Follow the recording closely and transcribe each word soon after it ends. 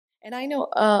And I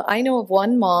know of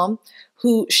one mom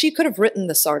who she could have written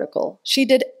this article. She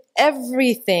did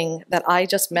everything that I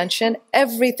just mentioned.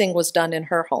 Everything was done in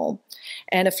her home.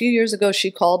 And a few years ago,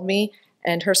 she called me,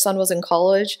 and her son was in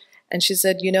college, and she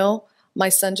said, "You know, my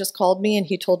son just called me, and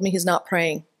he told me he's not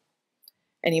praying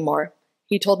anymore.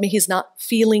 He told me he's not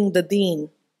feeling the deen."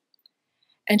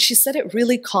 And she said it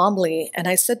really calmly. And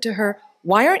I said to her,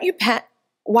 "Why aren't you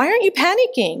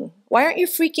panicking? Why aren't you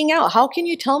freaking out? How can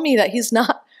you tell me that he's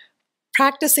not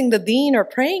practicing the deen or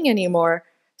praying anymore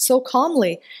so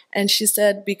calmly?" And she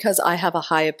said, "Because I have a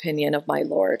high opinion of my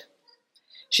Lord."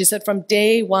 She said, "From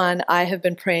day one, I have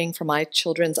been praying for my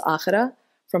children's akhirah,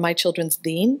 for my children's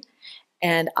deen.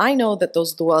 And I know that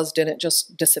those du'as didn't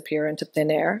just disappear into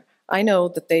thin air. I know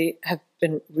that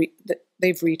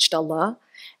they've reached Allah.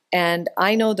 And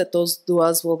I know that those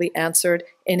du'as will be answered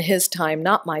in His time,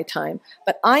 not my time.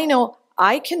 But I know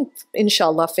I can,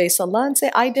 inshallah, face Allah and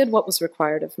say, I did what was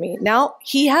required of me. Now,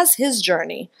 He has His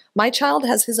journey. My child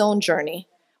has his own journey.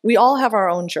 We all have our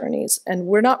own journeys, and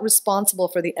we're not responsible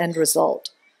for the end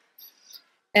result."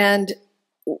 And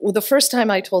the first time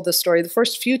I told this story, the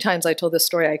first few times I told this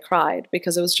story, I cried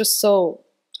because it was just so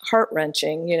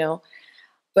heart-wrenching, you know.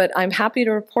 But I'm happy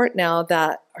to report now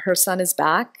that her son is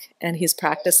back and he's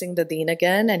practicing the deen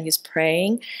again and he's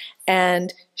praying.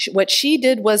 And what she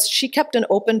did was she kept an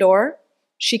open door.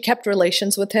 She kept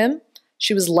relations with him.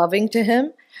 She was loving to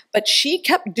him. But she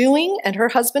kept doing, and her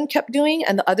husband kept doing,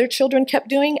 and the other children kept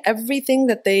doing everything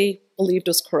that they believed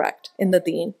was correct in the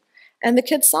deen. And the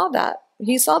kid saw that.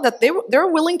 He saw that they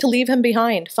were willing to leave him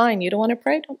behind. Fine, you don't want to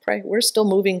pray? Don't pray. We're still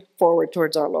moving forward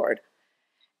towards our Lord.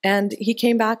 And he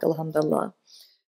came back, alhamdulillah.